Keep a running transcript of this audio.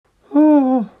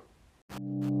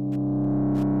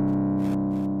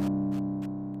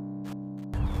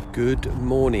Good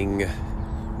morning,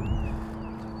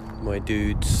 my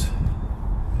dudes,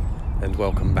 and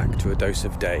welcome back to A Dose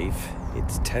of Dave.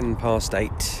 It's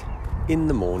 8:10 in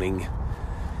the morning.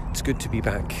 It's good to be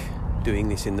back doing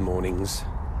this in the mornings.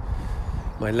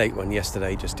 My late one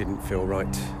yesterday just didn't feel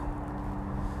right.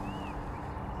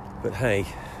 But hey,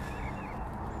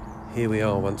 here we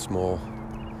are once more.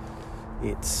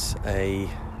 It's a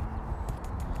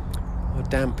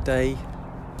damp day,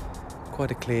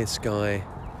 quite a clear sky,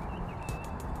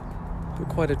 but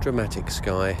quite a dramatic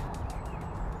sky.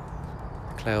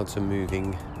 The clouds are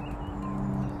moving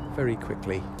very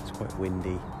quickly. It's quite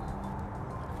windy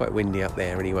up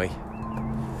there anyway.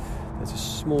 There's a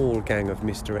small gang of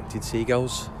misdirected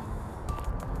seagulls.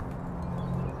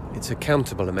 It's a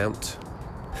countable amount,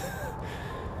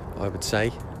 I would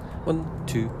say. 1,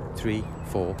 2, 3,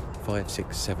 4, 5,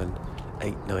 6, 7,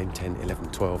 8, 9, 10, 11,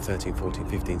 12, 13, 14,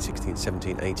 15, 16,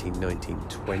 17, 18, 19,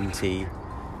 20,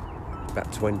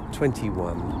 about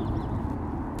 21.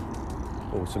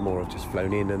 Oh, some more have just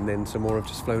flown in and then some more have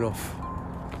just flown off.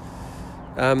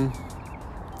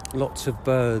 Lots of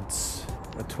birds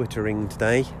are twittering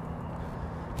today.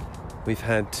 We've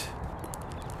had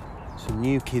some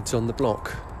new kids on the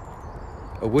block.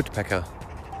 A woodpecker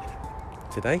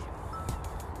today,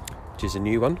 which is a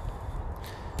new one,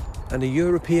 and a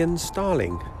European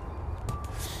starling,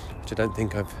 which I don't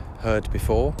think I've heard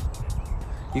before.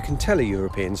 You can tell a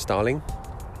European starling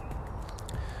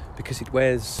because it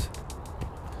wears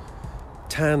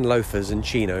tan loafers and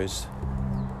chinos,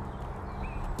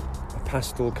 a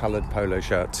pastel coloured polo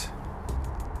shirt,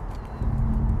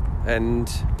 and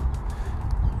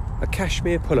a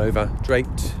cashmere pullover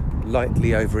draped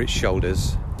lightly over its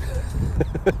shoulders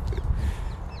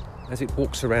as it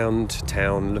walks around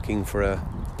town looking for a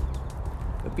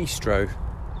bistro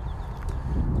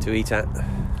to eat at.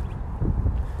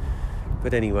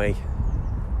 But anyway,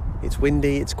 it's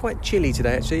windy. It's quite chilly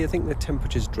today actually. I think the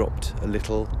temperature's dropped a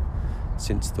little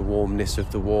since the warmness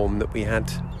of the warm that we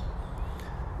had.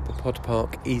 The pod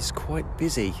park is quite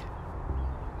busy.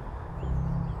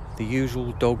 The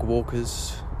usual dog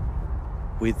walkers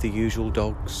with the usual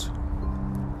dogs.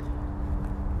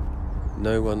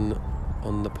 No one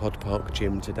on the pod park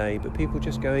gym today, but people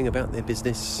just going about their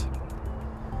business.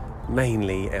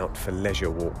 Mainly out for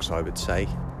leisure walks, I would say,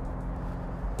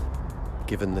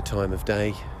 given the time of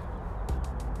day.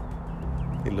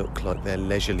 They look like they're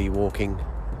leisurely walking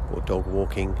or dog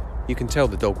walking. You can tell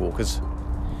the dog walkers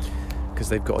because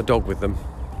they've got a dog with them.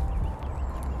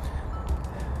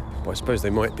 Well, I suppose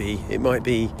it might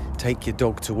be take your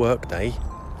dog to work day,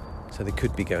 so they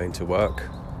could be going to work.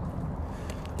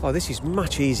 Oh, this is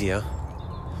much easier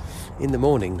in the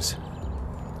mornings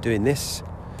doing this.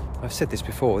 I've said this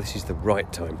before, this is the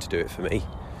right time to do it for me.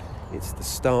 It's the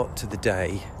start to the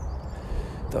day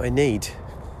that I need.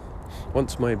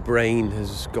 Once my brain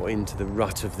has got into the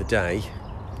rut of the day,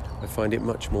 I find it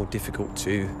much more difficult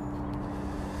to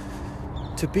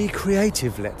be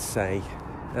creative, let's say.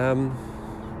 But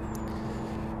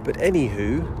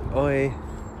anywho, I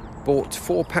bought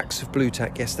 4 packs of Blue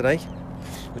Tack yesterday,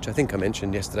 which I think I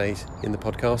mentioned yesterday in the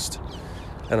podcast,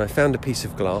 and I found a piece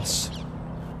of glass,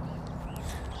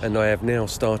 and I have now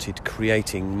started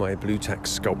creating my Blue Tack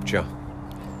sculpture,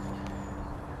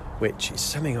 which is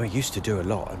something I used to do a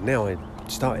lot, and now I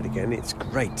started again. It's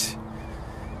great.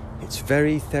 It's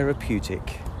very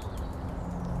therapeutic.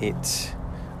 It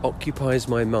occupies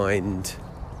my mind,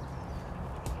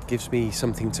 gives me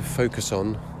something to focus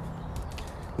on,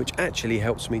 which actually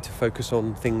helps me to focus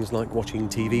on things like watching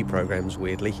TV programs,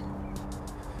 weirdly.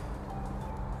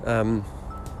 I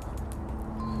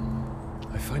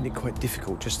find it quite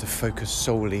difficult just to focus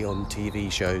solely on TV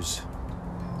shows.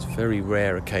 It's a very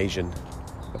rare occasion,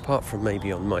 apart from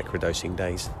maybe on microdosing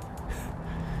days.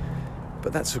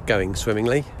 But that's going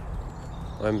swimmingly.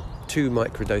 I'm 2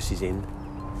 microdoses in,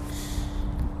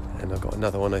 and I've got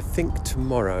another one, I think,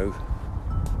 tomorrow.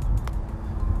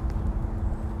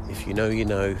 If you know, you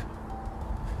know.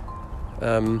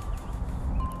 And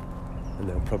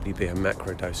there'll probably be a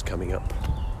macro dose coming up.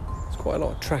 There's quite a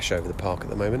lot of trash over the park at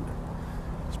the moment.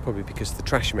 It's probably because the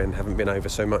trash men haven't been over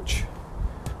so much,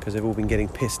 because they've all been getting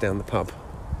pissed down the pub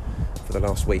for the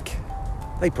last week.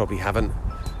 They probably haven't.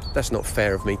 That's not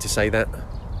fair of me to say that.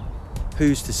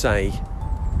 Who's to say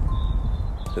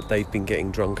that they've been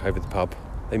getting drunk over the pub?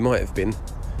 They might have been.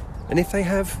 And if they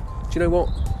have, do you know what?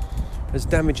 As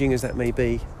damaging as that may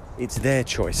be, it's their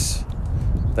choice.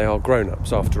 They are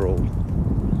grown-ups after all.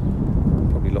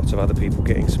 Probably lots of other people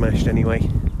getting smashed anyway.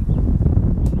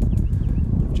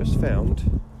 I've just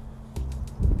found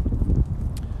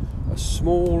a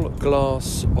small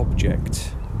glass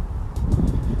object.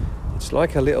 It's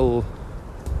like a little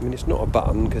I mean, it's not a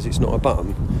button because it's not a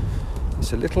button.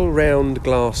 It's a little round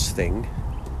glass thing.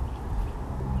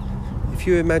 If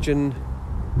you imagine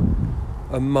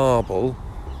a marble,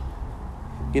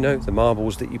 you know, the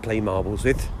marbles that you play marbles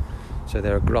with. So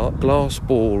they're a glass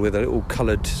ball with a little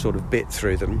coloured sort of bit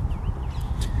through them.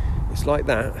 It's like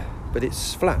that, but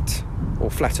it's flat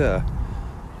or flatter.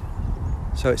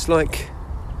 So it's like,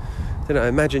 I don't know,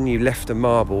 imagine you left a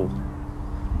marble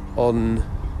on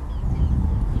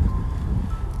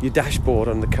your dashboard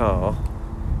on the car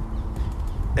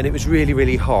and it was really,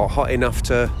 really hot enough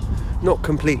to not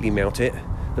completely melt it,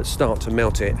 but start to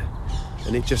melt it,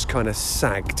 and it just kind of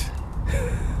sagged.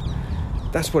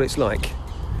 That's what it's like.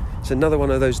 It's another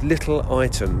one of those little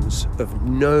items of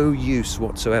no use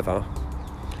whatsoever,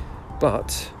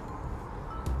 but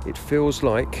it feels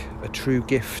like a true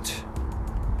gift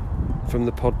from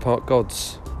the Pod Park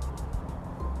gods,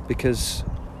 because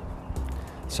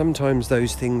sometimes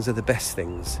those things are the best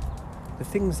things, the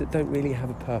things that don't really have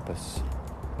a purpose.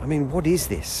 I mean, what is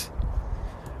this?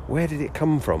 Where did it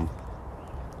come from?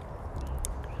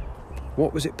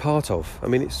 What was it part of? I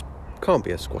mean, it can't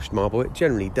be a squashed marble. It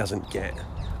generally doesn't get,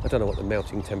 I don't know what the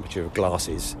melting temperature of glass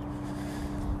is,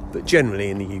 but generally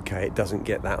in the UK it doesn't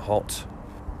get that hot.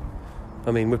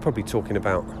 I mean, we're probably talking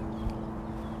about,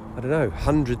 I don't know,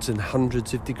 hundreds and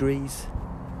hundreds of degrees.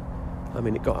 I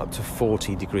mean, it got up to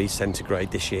 40 degrees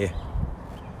centigrade this year.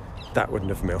 That wouldn't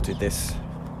have melted this.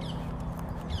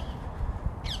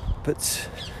 But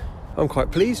I'm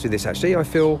quite pleased with this, actually. I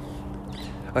feel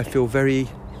very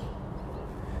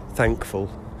thankful.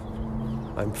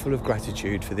 I'm full of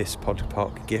gratitude for this Pod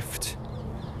Park gift.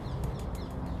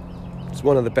 It's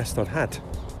one of the best I've had.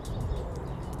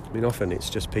 I mean, often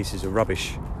it's just pieces of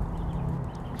rubbish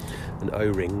and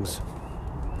O-rings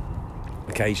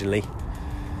occasionally.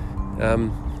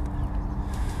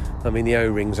 I mean, the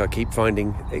O-rings I keep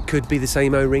finding, it could be the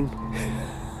same O-ring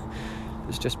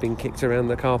that's just been kicked around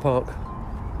the car park.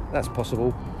 That's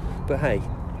possible, but hey,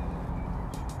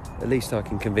 at least I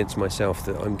can convince myself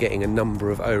that I'm getting a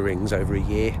number of O-rings over a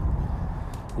year,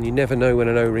 and you never know when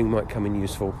an O-ring might come in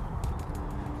useful,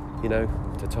 you know,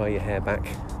 to tie your hair back,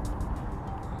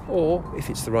 or if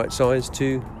it's the right size,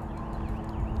 to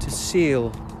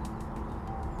seal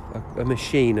a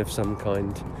machine of some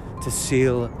kind, to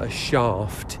seal a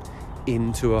shaft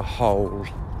into a hole.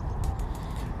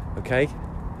 Okay?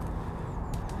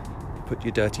 Put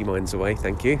your dirty minds away,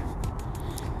 thank you.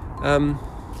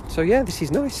 So yeah, this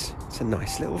is nice. It's a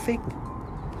nice little thing.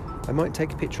 I might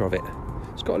take a picture of it.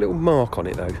 It's got a little mark on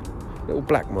it though, a little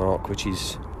black mark, which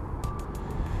is,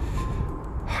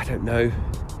 I don't know,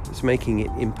 it's making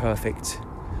it imperfect.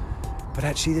 But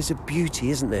actually there's a beauty,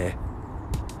 isn't there?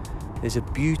 There's a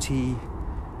beauty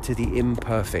to the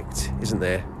imperfect, isn't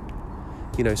there?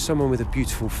 You know, someone with a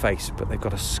beautiful face, but they've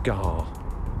got a scar.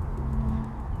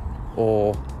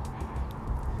 Or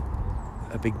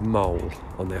a big mole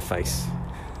on their face.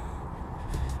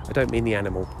 I don't mean the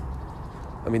animal.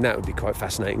 I mean, that would be quite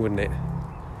fascinating, wouldn't it?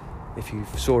 If you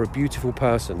saw a beautiful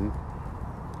person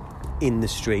in the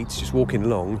streets, just walking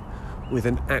along, with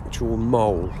an actual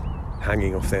mole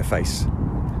hanging off their face.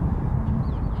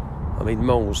 I mean,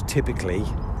 moles typically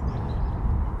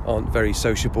aren't very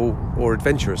sociable or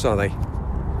adventurous, are they?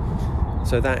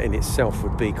 So that in itself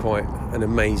would be quite an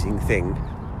amazing thing,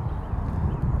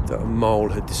 that a mole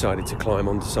had decided to climb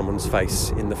onto someone's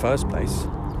face in the first place.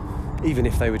 Even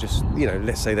if they were just, you know,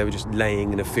 let's say they were just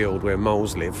laying in a field where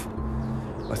moles live.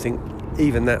 I think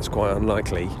even that's quite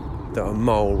unlikely that a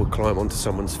mole would climb onto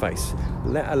someone's face,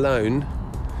 let alone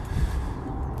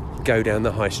go down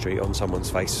the high street on someone's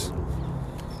face.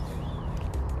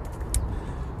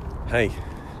 Hey,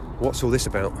 what's all this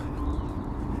about?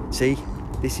 See,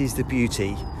 this is the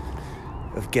beauty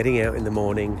of getting out in the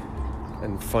morning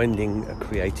and finding a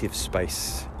creative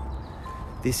space.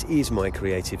 This is my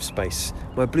creative space.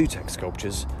 My blue tack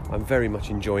sculptures, I'm very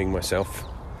much enjoying myself.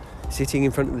 Sitting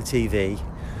in front of the TV,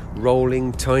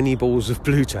 rolling tiny balls of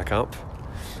blue tack up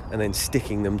and then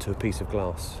sticking them to a piece of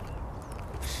glass.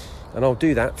 And I'll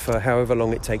do that for however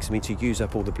long it takes me to use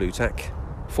up all the blue tack.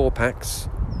 4 packs.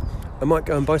 I might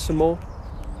go and buy some more.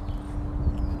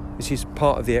 This is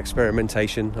part of the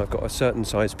experimentation. I've got a certain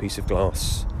size piece of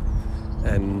glass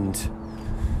and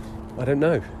I don't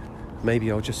know,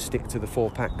 maybe I'll just stick to the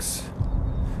 4 packs.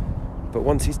 But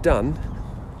once it's done,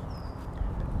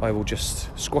 I will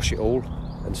just squash it all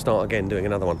and start again doing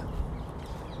another one.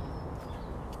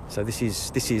 So this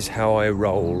is how I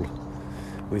roll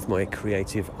with my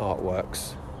creative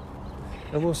artworks.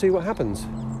 And we'll see what happens.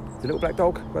 The little black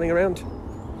dog running around.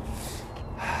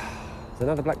 There's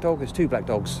another black dog, there's 2 black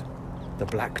dogs. The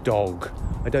black dog.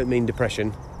 I don't mean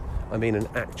depression. I mean an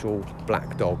actual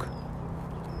black dog.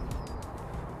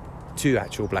 2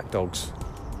 actual black dogs.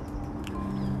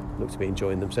 Look to be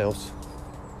enjoying themselves.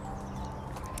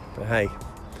 But hey,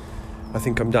 I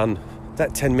think I'm done.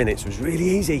 That 10 minutes was really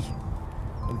easy.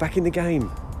 I'm back in the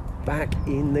game. Back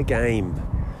in the game.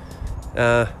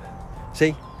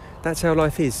 See, that's how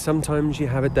life is. Sometimes you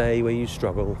have a day where you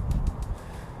struggle,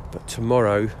 but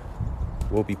tomorrow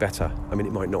will be better. I mean,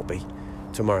 it might not be.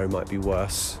 Tomorrow might be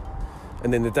worse,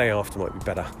 and then the day after might be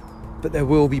better. But there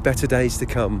will be better days to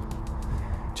come.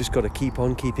 Just got to keep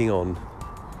on keeping on.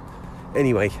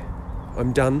 Anyway,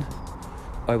 I'm done.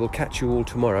 I will catch you all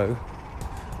tomorrow.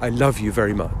 I love you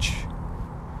very much.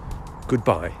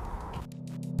 Goodbye.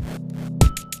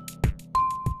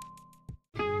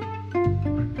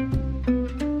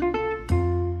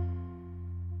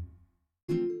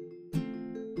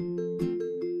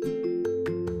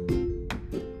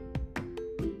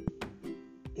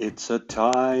 It's a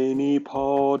tiny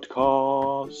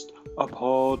podcast, a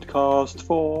podcast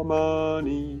for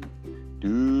money.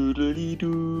 Doodly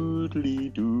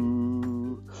doodly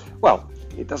doo. Well,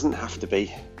 it doesn't have to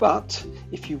be, but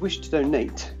if you wish to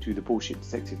donate to the Bullshit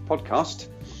Detective podcast,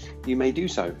 you may do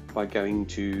so by going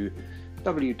to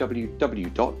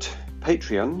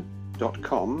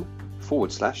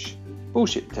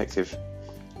www.patreon.com/Bullshit Detective.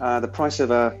 The price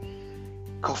of a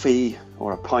coffee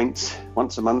or a pint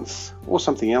once a month or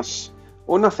something else,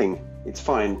 or nothing. It's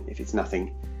fine if it's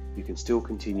nothing. You can still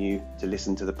continue to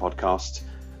listen to the podcast,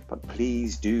 but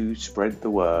please do spread the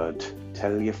word.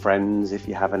 Tell your friends, if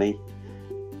you have any,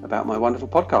 about my wonderful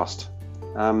podcast.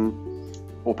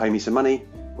 Or pay me some money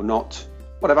or not,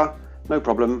 whatever, no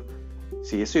problem.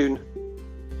 See you soon.